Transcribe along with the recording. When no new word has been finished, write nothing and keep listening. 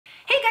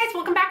guys,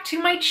 welcome back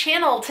to my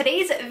channel.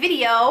 Today's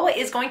video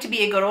is going to be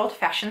a good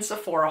old-fashioned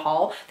Sephora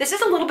haul. This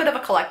is a little bit of a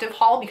collective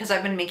haul because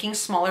I've been making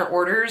smaller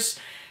orders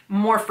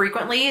more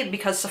frequently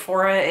because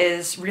Sephora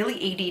is really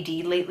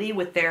ADD lately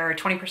with their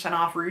 20%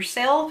 off Rouge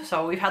sale.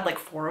 So we've had like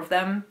 4 of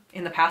them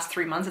in the past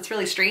 3 months. It's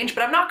really strange,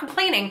 but I'm not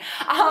complaining.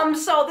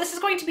 So this is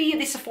going to be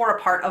the Sephora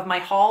part of my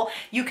haul.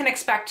 You can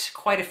expect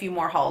quite a few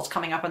more hauls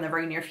coming up in the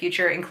very near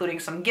future,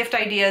 including some gift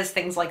ideas,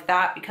 things like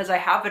that, because I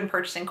have been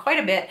purchasing quite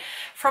a bit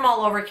from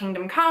all over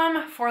Kingdom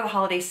Come for the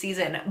holiday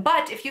season.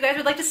 But if you guys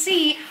would like to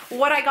see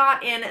what I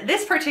got in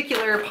this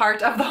particular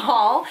part of the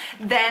haul,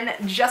 then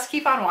just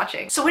keep on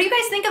watching. So what do you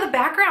guys think of the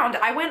background?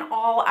 I went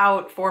all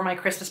out for my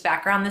Christmas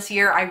background this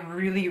year. I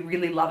really,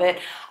 really love it.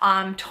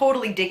 I'm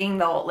totally digging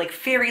the like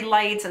fairy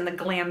lights and the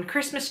glammed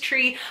Christmas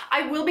tree.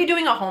 I will be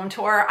doing a home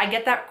tour. I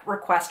get that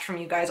request from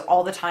you guys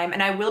all the time,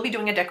 and I will be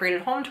doing a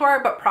decorated home tour,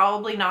 but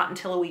probably not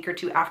until a week or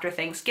two after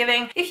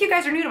Thanksgiving. If you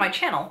guys are new to my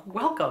channel,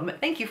 welcome.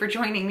 Thank you for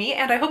joining me,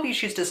 and I hope you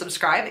choose to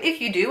subscribe. If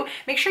you do,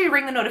 make sure you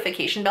ring the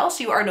notification bell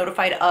so you are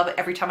notified of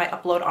every time I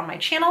upload on my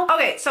channel.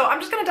 Okay, so I'm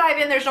just gonna dive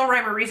in. There's no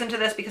rhyme or reason to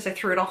this because I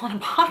threw it all in a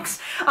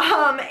box.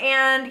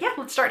 And yeah,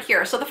 let's start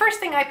here. So the first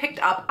thing I picked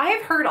up, I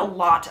have heard a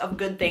lot of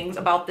good things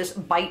about this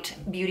Bite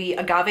Beauty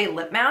Agave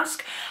Lip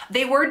Mask.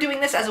 They were doing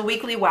this as a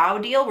weekly wow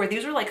deal where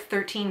these were like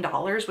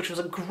 $13, which was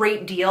a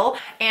great deal.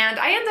 And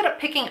I ended up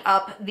picking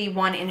up the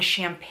one in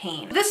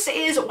champagne. This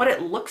is what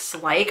it looks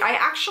like. I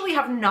actually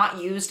have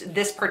not used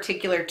this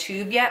particular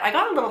tube yet. I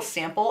got a little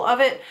sample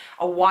of it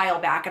a while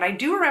back and I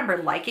do remember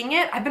liking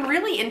it. I've been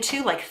really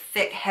into like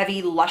thick,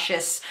 heavy,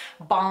 luscious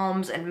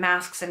balms and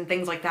masks and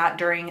things like that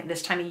during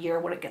this time of year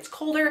when it gets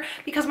colder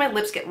because my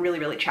lips get really,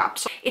 really chapped.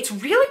 So it's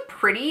really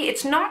pretty.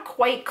 It's not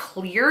quite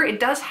clear. It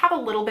does have a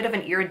little bit of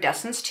an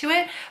iridescence to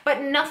it,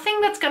 but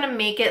nothing that's gonna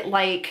make it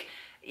like,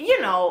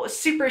 you know,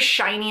 super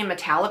shiny and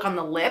metallic on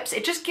the lips.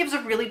 It just gives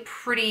a really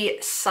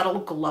pretty subtle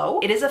glow.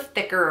 It is a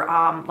thicker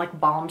like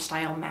balm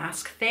style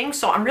mask thing,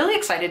 so I'm really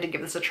excited to give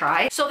this a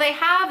try. So they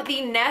have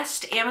the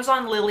Nest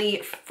Amazon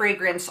Lily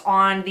fragrance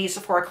on the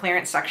Sephora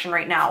clearance section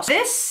right now.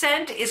 This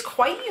scent is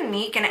quite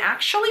unique and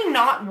actually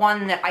not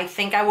one that I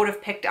think I would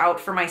have picked out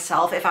for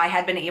myself if I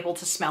had been able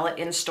to smell it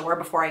in store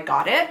before I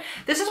got it.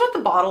 This is what the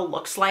bottle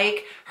looks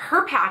like.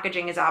 Her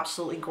packaging is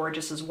absolutely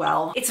gorgeous as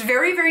well. It's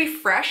very, very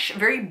fresh,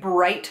 very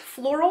bright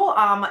floral.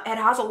 It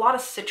has a lot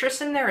of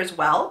citrus in there as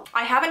well.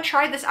 I haven't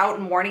tried this out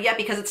and worn it yet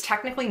because it's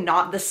technically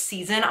not the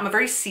season. I'm a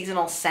very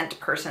seasonal scent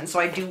person, so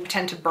I do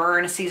tend to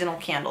burn seasonal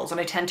candles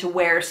and I tend to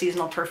wear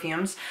seasonal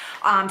perfumes.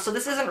 So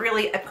this isn't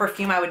really a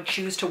perfume I would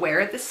choose to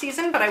wear at this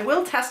season, but I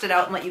will test it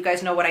out and let you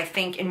guys know what I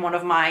think in one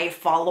of my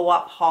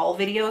follow-up haul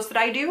videos that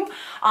I do.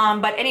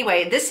 But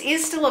anyway, this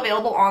is still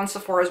available on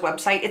Sephora's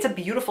website. It's a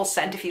beautiful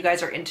scent if you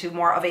guys are into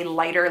more of a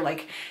lighter,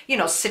 like, you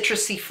know,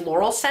 citrusy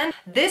floral scent.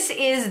 This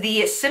is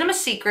the Cinema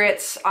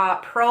Secrets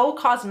Pro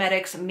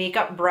Cosmetics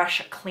Makeup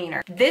Brush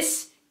Cleaner.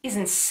 This is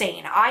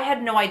insane. I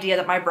had no idea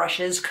that my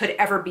brushes could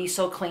ever be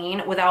so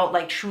clean without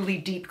like truly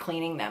deep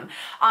cleaning them.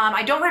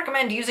 I don't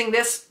recommend using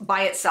this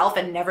by itself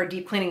and never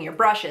deep cleaning your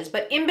brushes,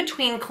 but in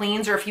between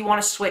cleans or if you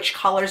want to switch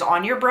colors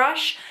on your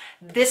brush,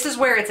 this is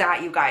where it's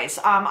at, you guys.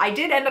 I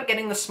did end up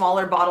getting the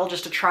smaller bottle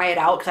just to try it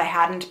out because I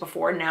hadn't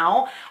before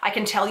now. I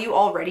can tell you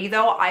already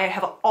though, I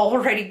have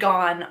already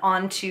gone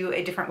onto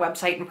a different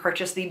website and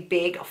purchased the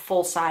big,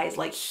 full-size,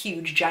 like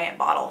huge, giant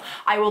bottle.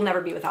 I will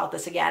never be without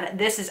this again.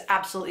 This is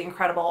absolutely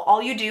incredible.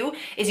 All you do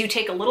is you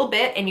take a little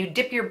bit and you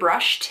dip your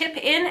brush tip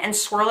in and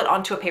swirl it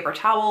onto a paper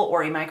towel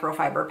or a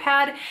microfiber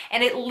pad,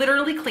 and it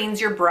literally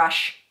cleans your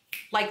brush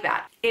like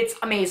that. It's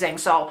amazing.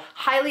 So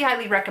highly,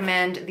 highly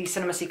recommend the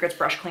Cinema Secrets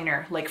brush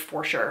cleaner, like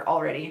for sure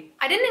already.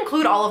 I didn't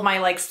include all of my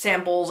like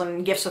samples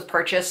and gifts with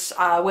purchase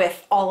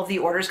with all of the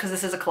orders because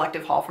this is a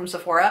collective haul from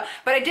Sephora,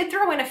 but I did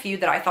throw in a few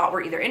that I thought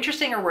were either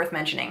interesting or worth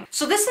mentioning.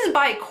 So this is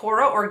by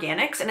Cora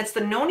Organics and it's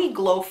the Noni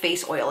Glow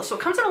Face Oil. So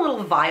it comes in a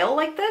little vial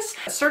like this.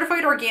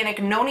 Certified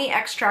organic noni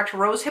extract,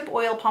 rosehip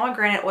oil,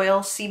 pomegranate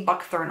oil, sea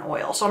buckthorn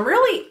oil. So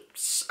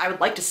I would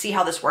like to see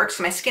how this works.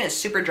 My skin is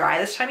super dry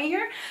this time of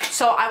year,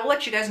 so I will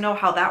let you guys know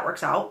how that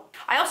works out.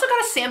 I also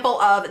got a sample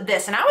of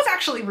this, and I was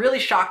actually really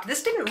shocked.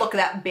 This didn't look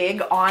that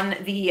big on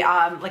the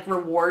like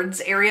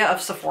rewards area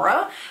of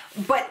Sephora,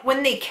 but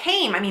when they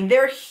came, I mean,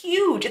 they're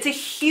huge. It's a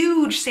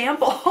huge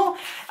sample.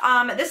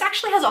 This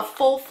actually has a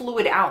full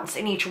fluid ounce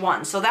in each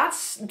one, so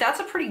that's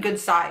a pretty good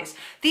size.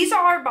 These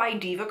are by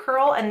Diva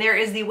Curl, and there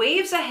is the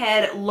Waves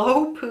Ahead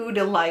Low Poo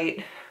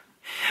Delight,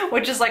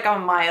 which is like a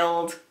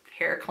mild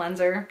hair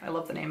cleanser. I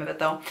love the name of it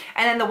though.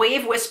 And then the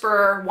Wave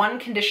Whisperer One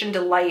Condition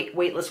Delight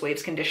Weightless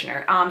Waves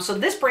Conditioner. So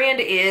this brand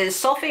is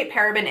sulfate,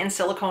 paraben, and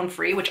silicone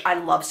free, which I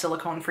love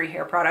silicone free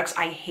hair products.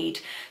 I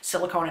hate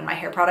silicone in my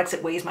hair products.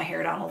 It weighs my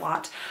hair down a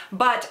lot.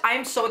 But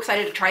I'm so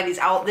excited to try these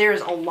out.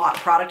 There's a lot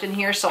of product in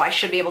here, so I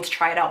should be able to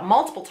try it out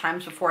multiple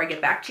times before I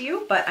get back to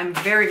you, but I'm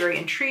very, very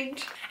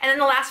intrigued. And then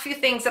the last few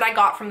things that I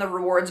got from the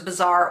Rewards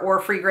Bazaar or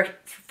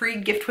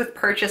free gift with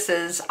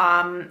purchases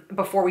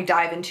before we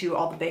dive into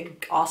all the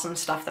big awesome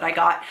stuff that I I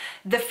got.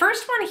 The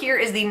first one here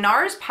is the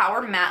NARS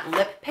Power Matte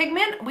Lip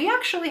Pigment. We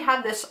actually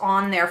had this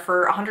on there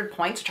for 100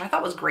 points, which I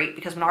thought was great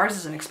because NARS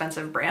is an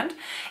expensive brand.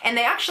 And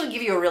they actually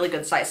give you a really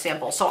good size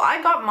sample. So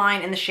I got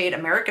mine in the shade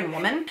American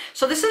Woman.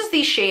 So this is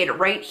the shade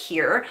right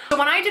here. So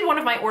when I did one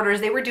of my orders,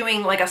 they were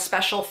doing like a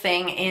special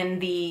thing in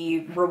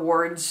the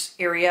rewards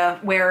area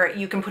where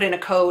you can put in a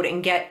code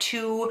and get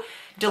 2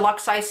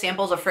 deluxe size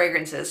samples of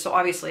fragrances. So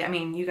obviously, I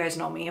mean, you guys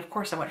know me, of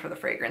course I went for the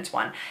fragrance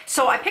one.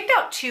 So I picked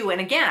out 2, and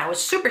again, I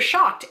was super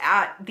shocked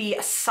at the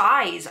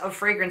size of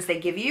fragrance they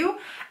give you,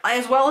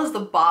 as well as the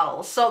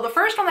bottles. So the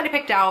first one that I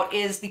picked out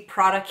is the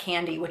Prada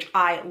Candy, which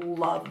I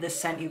love this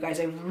scent, you guys.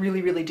 I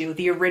really, really do.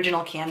 The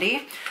original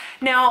candy.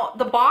 Now,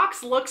 the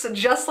box looks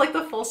just like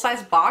the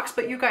full-size box,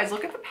 but you guys,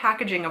 look at the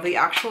packaging of the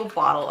actual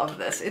bottle of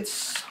this. It's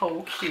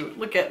so cute.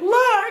 Look!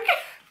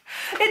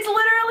 It's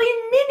literally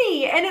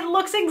mini, and it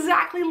looks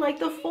exactly like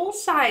the full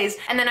size.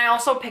 And then I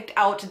also picked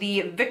out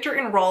the Viktor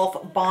and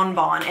Rolf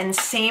Bonbon, and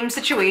same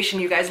situation,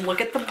 you guys,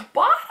 look at the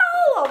bottle.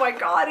 Oh my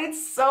god,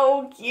 it's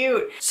so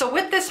cute. So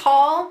with this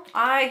haul,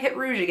 I hit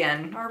Rouge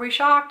again. Are we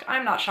shocked?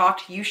 I'm not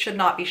shocked. You should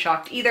not be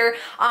shocked either.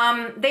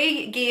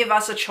 They gave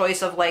us a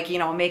choice of, like, you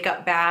know, a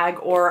makeup bag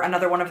or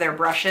another one of their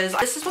brushes.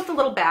 This is what the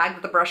little bag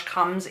that the brush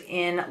comes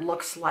in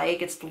looks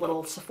like. It's the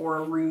little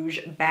Sephora Rouge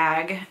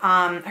bag.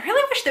 I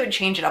really wish they would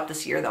change it up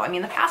this year though. I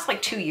mean, the past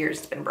like 2 years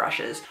it's been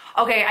brushes.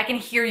 Okay, I can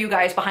hear you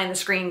guys behind the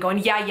screen going,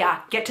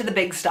 yeah, get to the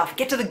big stuff,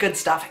 get to the good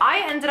stuff.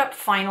 I ended up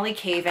finally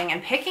caving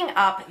and picking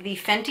up the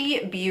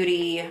Fenty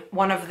Beauty,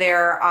 one of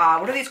their,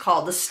 what are these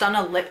called? The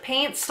Stunna lip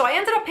paints. So I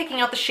ended up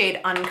picking out the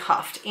shade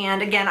Uncuffed.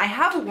 And again, I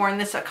have worn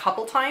this a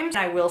couple times.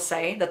 I will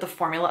say that the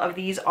formula of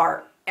these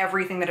are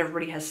everything that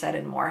everybody has said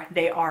and more.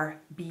 They are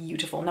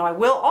beautiful. Now I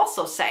will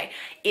also say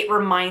it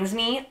reminds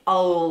me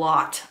a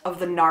lot of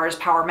the NARS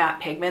Power Matte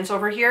pigments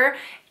over here,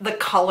 the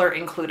color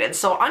included.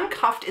 So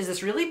Uncuffed is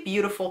this really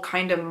beautiful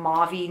kind of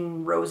mauvey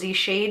rosy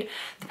shade.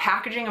 The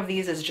packaging of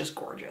these is just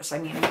gorgeous. I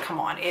mean, come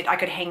on, I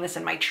could hang this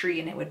in my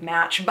tree and it would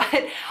match.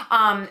 But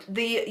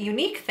the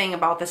unique thing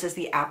about this is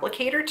the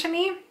applicator to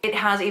me. It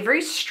has a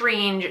very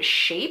strange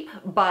shape,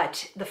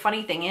 but the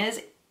funny thing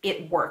is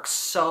it works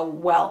so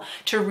well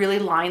to really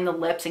line the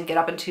lips and get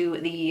up into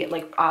the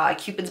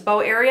Cupid's bow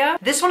area.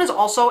 This one is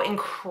also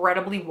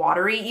incredibly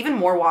watery, even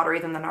more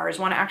watery than the NARS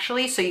one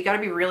actually. So you got to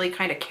be really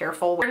kind of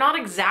careful. They're not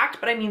exact,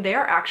 but I mean, they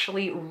are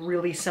actually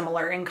really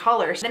similar in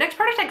colors. The next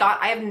product I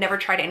got, I have never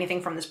tried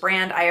anything from this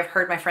brand. I have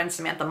heard my friend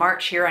Samantha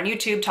March here on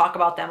YouTube talk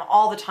about them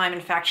all the time.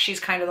 In fact, she's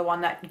kind of the one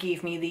that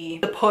gave me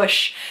the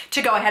push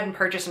to go ahead and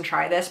purchase and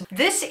try this.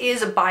 This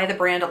is by the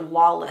brand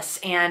Lawless,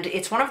 and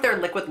it's one of their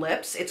liquid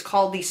lips. It's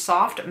called the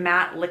Soft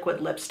Matte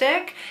Liquid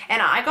Lipstick, and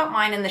I got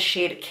mine in the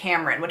shade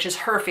Cameron, which is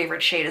her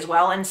favorite shade as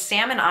well. And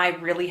Sam and I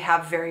really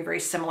have very, very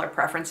similar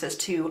preferences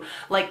to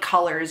like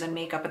colors and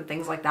makeup and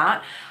things like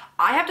that.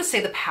 I have to say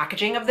the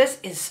packaging of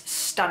this is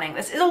stunning.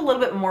 This is a little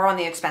bit more on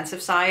the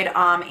expensive side,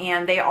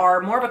 and they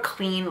are more of a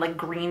clean, like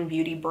green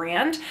beauty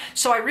brand.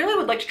 So I really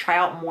would like to try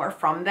out more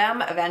from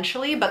them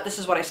eventually, but this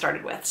is what I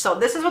started with. So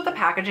this is what the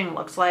packaging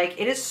looks like.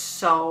 It is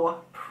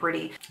so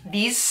pretty.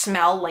 These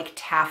smell like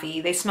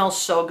taffy. They smell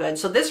so good.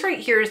 So this right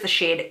here is the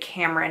shade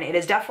Cameron. It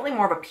is definitely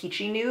more of a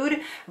peachy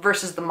nude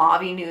versus the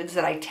mauvey nudes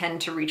that I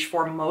tend to reach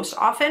for most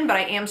often, but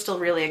I am still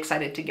really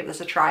excited to give this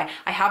a try.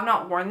 I have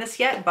not worn this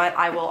yet, but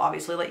I will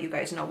obviously let you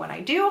guys know when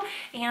I do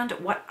and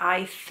what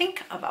I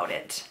think about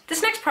it.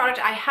 This next product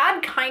I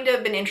had kind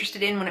of been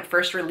interested in when it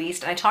first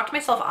released, and I talked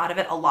myself out of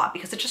it a lot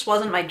because it just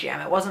wasn't my jam.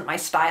 It wasn't my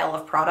style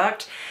of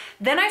product.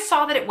 Then I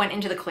saw that it went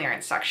into the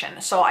clearance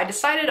section. So I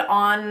decided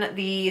on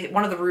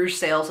one of the Rouge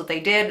sales that they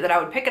did that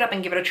I would pick it up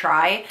and give it a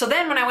try. So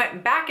then when I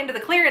went back into the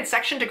clearance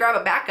section to grab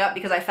it back up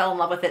because I fell in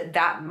love with it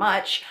that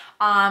much,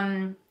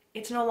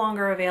 it's no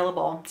longer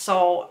available.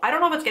 So I don't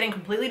know if it's getting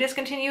completely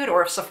discontinued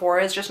or if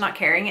Sephora is just not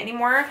carrying it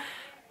anymore,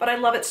 but I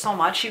love it so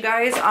much, you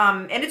guys.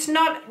 And it's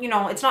not, you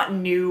know, it's not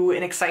new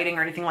and exciting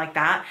or anything like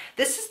that.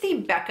 This is the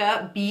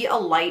Becca Be a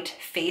Light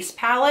face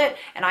palette,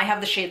 and I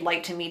have the shade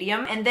light to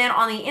medium. And then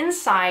on the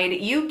inside,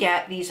 you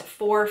get these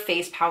 4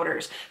 face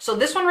powders. So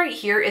this one right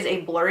here is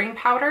a blurring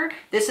powder.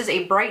 This is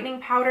a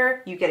brightening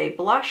powder. You get a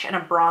blush and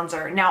a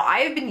bronzer. Now, I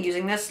have been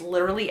using this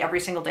literally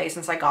every single day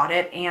since I got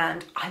it,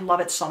 and I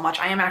love it so much.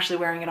 I am actually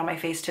wearing it on my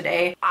face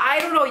today. I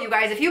don't know, you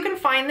guys, if you can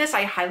find this,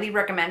 I highly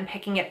recommend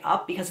picking it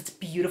up because it's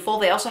beautiful.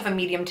 They also have a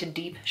medium to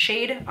deep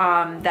shade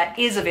that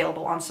is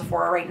available on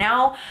Sephora right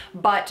now,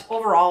 but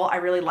overall I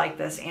really like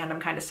this, and I'm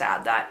kind of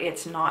sad that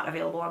it's not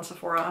available on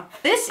Sephora.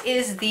 This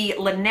is the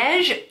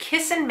Laneige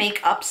Kiss and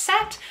Make Up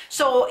set.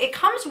 So it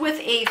comes with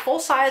a full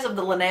size of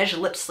the Laneige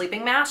lip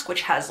sleeping mask,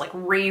 which has like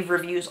rave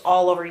reviews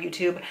all over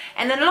YouTube,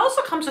 and then it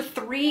also comes with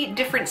 3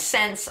 different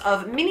scents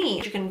of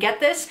minis. You can get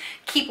this,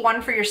 keep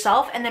one for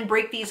yourself, and then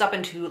break these up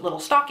into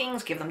little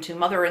stockings, give them to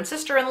mother and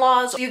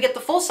sister-in-laws. So you get the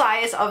full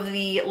size of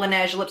the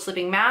Laneige lip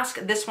sleeping mask.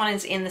 This one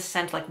is in the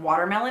scent like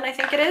watermelon, I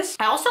think it is.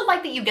 I also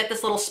like that you get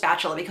this little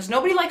spatula because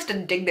nobody likes to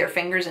dig their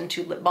fingers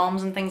into lip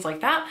balms and things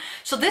like that.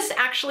 So this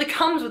actually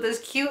comes with this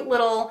cute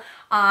little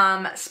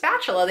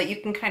spatula that you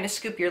can kind of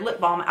scoop your lip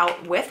balm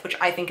out with, which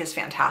I think is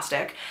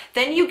fantastic.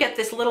 Then you get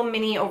this little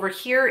mini over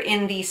here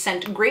in the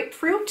scent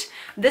grapefruit.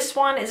 This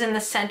one is in the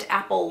scent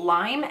apple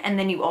lime, and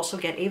then you also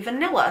get a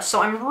vanilla.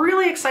 So I'm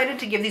really excited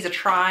to give these a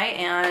try,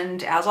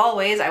 and as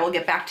always, I will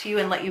get back to you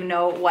and let you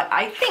know what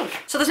I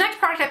think. So this next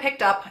product I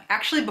picked up,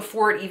 actually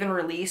before it even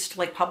released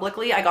like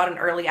publicly, I got an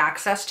early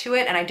access to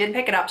it and I did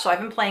pick it up, so I've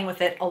been playing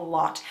with it a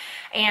lot.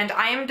 And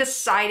I am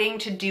deciding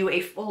to do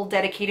a full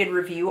dedicated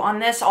review on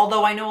this.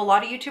 Although I know a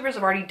lot of YouTubers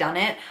have already done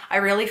it, I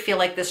really feel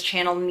like this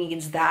channel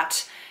needs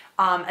that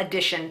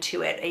addition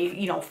to it.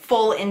 A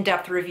full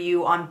in-depth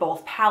review on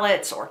both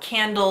palettes or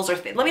candles, or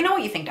let me know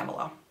what you think down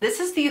below. This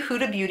is the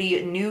Huda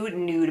Beauty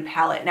Nude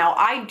palette. Now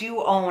I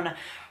do own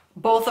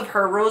both of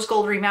her Rose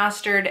Gold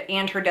Remastered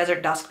and her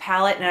Desert Dusk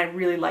palette, and I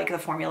really like the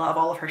formula of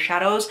all of her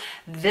shadows.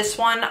 This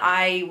one,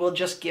 I will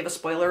just give a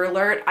spoiler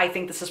alert, I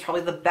think this is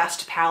probably the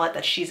best palette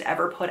that she's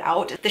ever put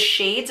out. The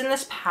shades in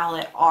this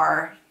palette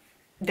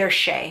they're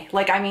Shai.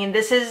 Like, I mean,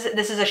 this is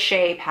a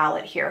Shai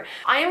palette here.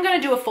 I am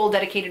gonna do a full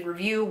dedicated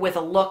review with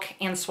a look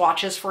and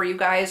swatches for you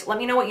guys. Let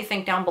me know what you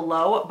think down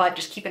below, but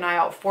just keep an eye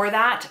out for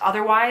that.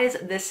 Otherwise,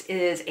 this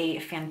is a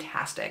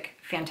fantastic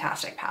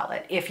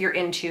palette if you're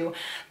into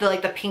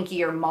the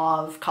pinky or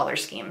mauve color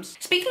schemes.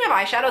 Speaking of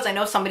eyeshadows, I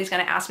know somebody's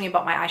gonna ask me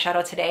about my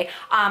eyeshadow today.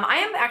 I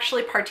am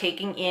actually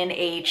partaking in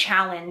a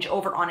challenge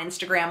over on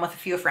Instagram with a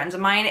few friends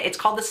of mine. It's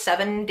called the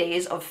 7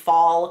 Days of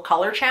Fall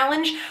Color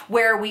Challenge,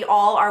 where we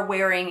all are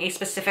wearing a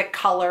specific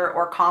color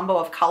or combo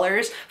of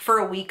colors for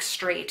a week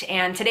straight.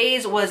 And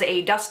today's was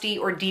a dusty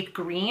or deep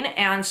green,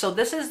 and so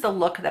this is the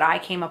look that I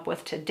came up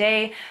with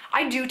today.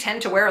 I do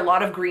tend to wear a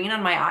lot of green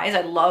on my eyes.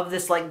 I love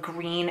this like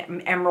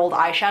green emerald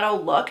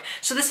eyeshadow look.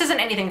 So this isn't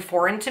anything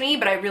foreign to me,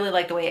 but I really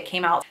like the way it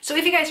came out. So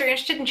if you guys are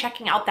interested in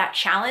checking out that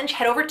challenge,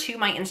 head over to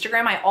my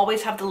Instagram. I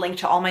always have the link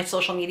to all my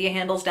social media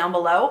handles down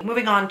below.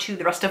 Moving on to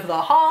the rest of the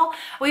haul,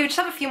 we just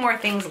have a few more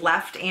things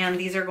left, and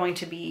these are going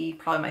to be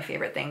probably my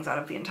favorite things out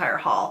of the entire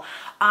haul.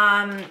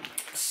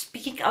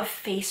 Speaking of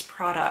face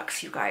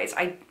products, you guys,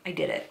 I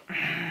did it.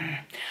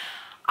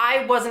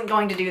 I wasn't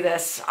going to do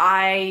this.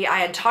 I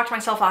had talked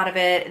myself out of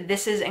it.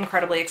 This is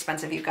incredibly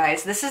expensive, you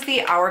guys. This is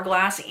the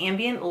Hourglass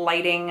Ambient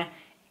Lighting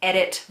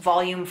Edit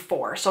Volume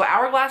 4. So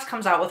Hourglass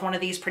comes out with one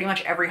of these pretty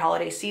much every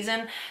holiday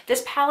season.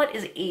 This palette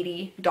is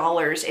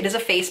 $80. It is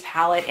a face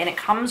palette, and it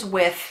comes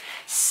with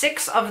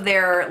 6 of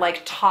their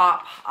like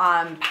top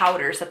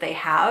powders that they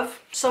have.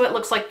 So it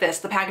looks like this.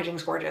 The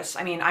packaging's gorgeous.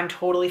 I mean, I'm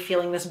totally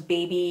feeling this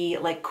baby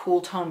like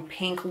cool tone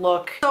pink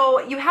look.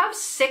 So you have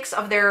 6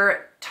 of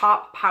their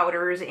top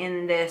powders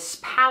in this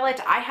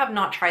palette. I have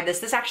not tried this.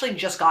 This actually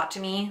just got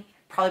to me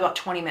probably about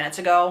 20 minutes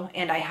ago,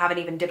 and I haven't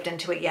even dipped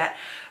into it yet,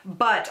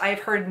 but I've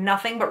heard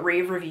nothing but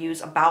rave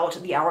reviews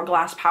about the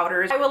Hourglass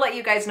powders. I will let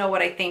you guys know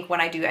what I think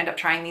when I do end up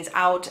trying these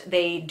out.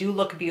 They do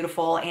look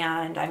beautiful,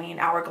 and I mean,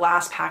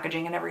 Hourglass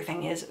packaging and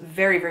everything is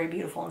very, very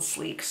beautiful and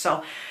sleek,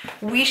 so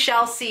we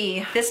shall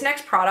see. This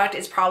next product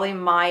is probably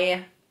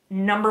my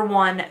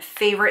 #1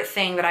 favorite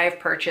thing that I have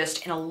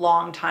purchased in a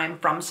long time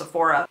from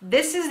Sephora.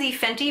 This is the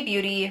Fenty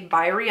Beauty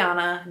by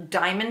Rihanna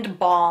Diamond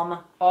Balm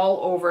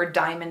All Over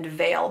Diamond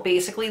Veil.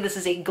 Basically, this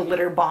is a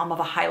glitter balm of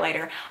a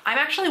highlighter. I'm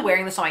actually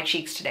wearing this on my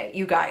cheeks today,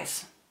 you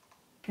guys.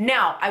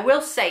 Now, I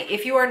will say,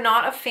 if you are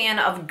not a fan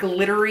of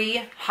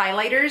glittery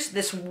highlighters,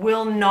 this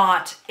will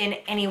not in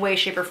any way,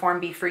 shape, or form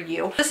be for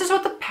you. This is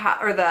what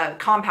the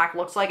compact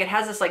looks like. It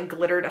has this like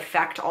glittered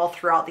effect all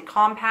throughout the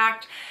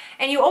compact.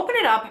 And you open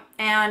it up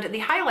and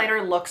the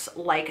highlighter looks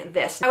like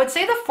this. I would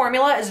say the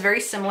formula is very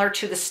similar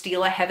to the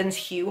Stila Heaven's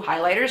Hue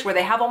highlighters, where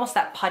they have almost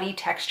that putty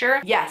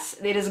texture. Yes,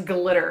 it is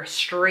glitter,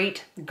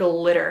 straight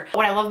glitter.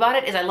 What I love about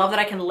it is I love that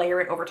I can layer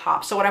it over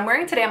top. So what I'm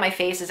wearing today on my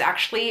face is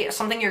actually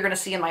something you're gonna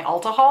see in my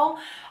Ulta haul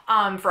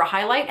for a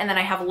highlight, and then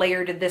I have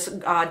layered this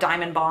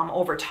diamond balm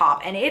over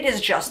top, and it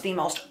is just the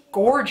most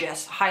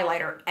gorgeous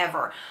highlighter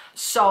ever.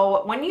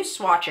 So when you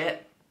swatch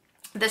it,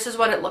 this is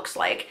what it looks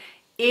like.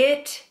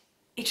 It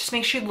just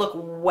makes you look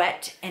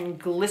wet and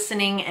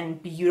glistening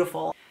and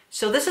beautiful.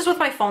 So this is with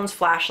my phone's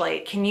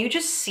flashlight. Can you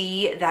just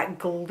see that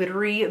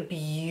glittery,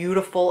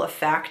 beautiful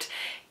effect?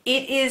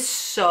 It is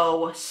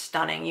so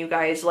stunning, you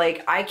guys.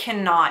 Like, I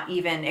cannot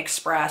even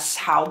express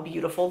how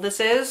beautiful this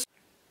is.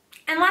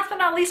 And last but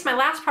not least, my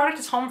last product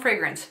is home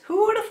fragrance.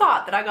 Who would have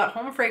thought that I got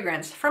home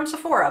fragrance from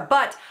Sephora?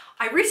 But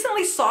I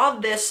recently saw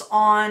this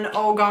on,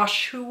 oh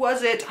gosh, who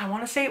was it? I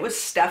want to say it was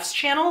Steph's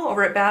channel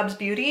over at Babs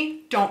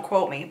Beauty. Don't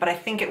quote me, but I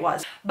think it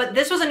was. But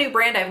this was a new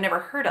brand I've never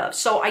heard of.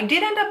 So I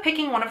did end up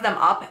picking one of them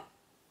up.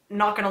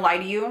 Not gonna lie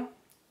to you,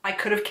 I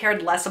could have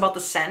cared less about the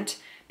scent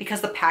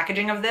because the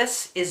packaging of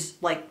this is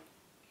like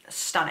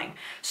stunning.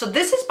 So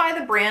this is by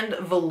the brand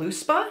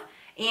Voluspa,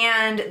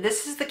 and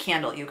this is the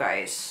candle, you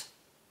guys.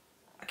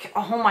 Okay,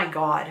 oh my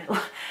God.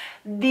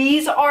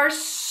 These are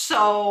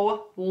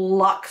so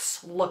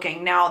luxe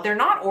looking. Now, they're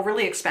not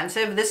overly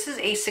expensive. This is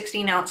a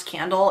 16-ounce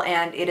candle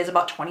and it is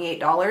about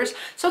 $28.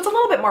 So it's a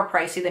little bit more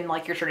pricey than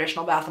like your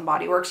traditional Bath &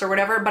 Body Works or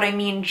whatever. But I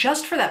mean,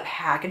 just for the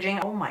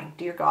packaging, oh my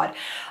dear God,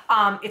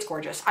 it's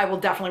gorgeous. I will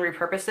definitely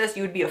repurpose this.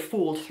 You would be a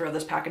fool to throw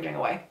this packaging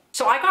away. So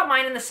So I got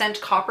mine in the scent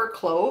Copper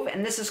Clove,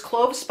 and this is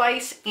Clove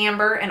Spice,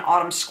 Amber, and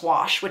Autumn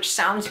Squash, which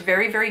sounds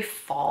very, very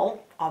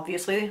fall,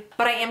 obviously.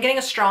 But I am getting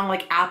a strong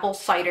like apple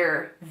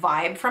cider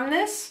vibe from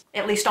this,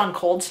 at least on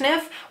cold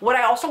sniff. What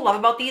I also love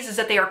about these is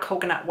that they are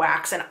coconut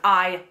wax, and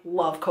I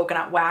love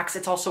coconut wax.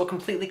 It's also a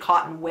completely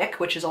cotton wick,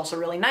 which is also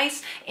really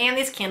nice. And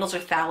these candles are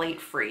phthalate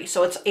free.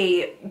 So it's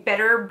a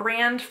better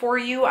brand for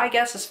you, I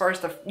guess, as far as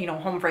the, you know,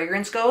 home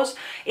fragrance goes.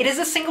 It is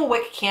a single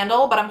wick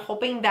candle, but I'm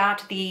hoping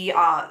that the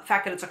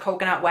fact that it's a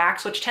coconut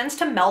wax, which tends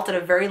to melt at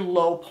a very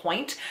low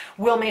point,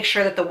 will make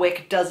sure that the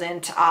wick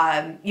doesn't,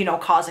 you know,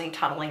 cause any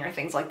tunneling or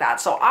things like that.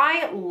 So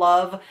I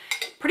love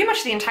pretty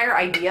much the entire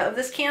idea of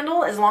this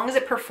candle. As long as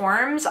it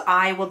performs,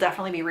 I will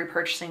definitely be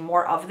repurchasing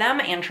more of them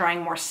and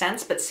trying more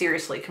scents. But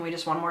seriously, can we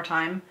just one more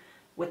time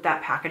with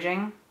that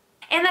packaging?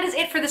 And that is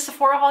it for the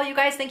Sephora haul, you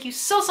guys. Thank you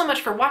so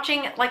much for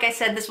watching. Like I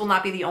said, this will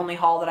not be the only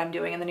haul that I'm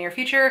doing in the near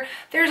future.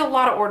 There's a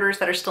lot of orders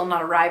that are still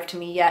not arrived to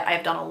me yet.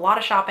 I've done a lot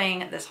of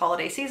shopping this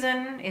holiday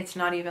season. It's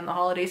not even the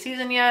holiday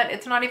season yet.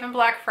 It's not even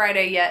Black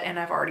Friday yet, and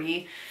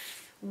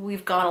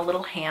we've gone a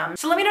little ham.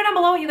 So let me know down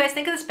below what you guys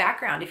think of this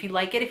background. If you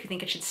like it, if you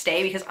think it should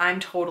stay, because I'm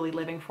totally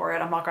living for it.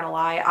 I'm not gonna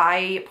lie.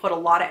 I put a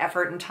lot of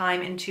effort and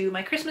time into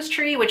my Christmas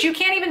tree, which you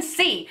can't even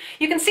see.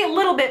 You can see a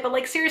little bit, but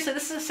like seriously,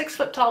 this is a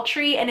 6-foot tall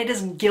tree, and it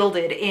is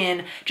gilded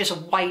in just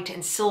white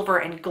and silver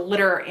and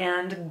glitter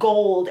and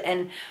gold,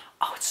 and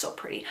oh, it's so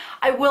pretty.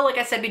 I will, like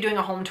I said, be doing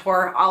a home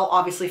tour. I'll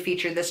obviously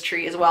feature this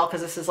tree as well, because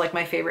this is like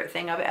my favorite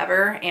thing of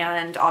ever.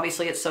 And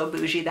obviously it's so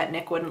bougie that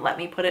Nick wouldn't let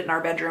me put it in our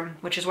bedroom,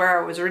 which is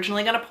where I was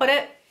originally gonna put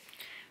it,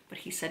 but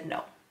he said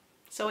no.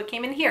 So it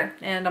came in here,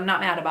 and I'm not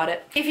mad about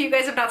it. If you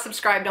guys have not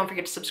subscribed, don't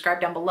forget to subscribe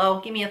down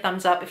below. Give me a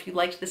thumbs up if you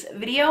liked this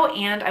video,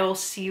 and I will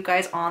see you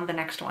guys on the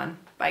next one.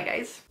 Bye,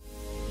 guys.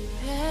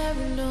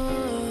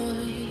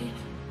 Paranoid.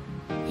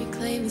 You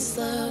claim this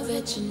love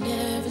that you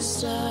never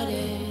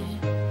started.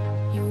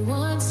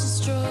 Once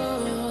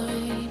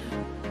destroyed,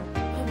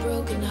 a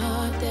broken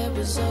heart that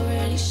was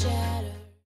already shattered.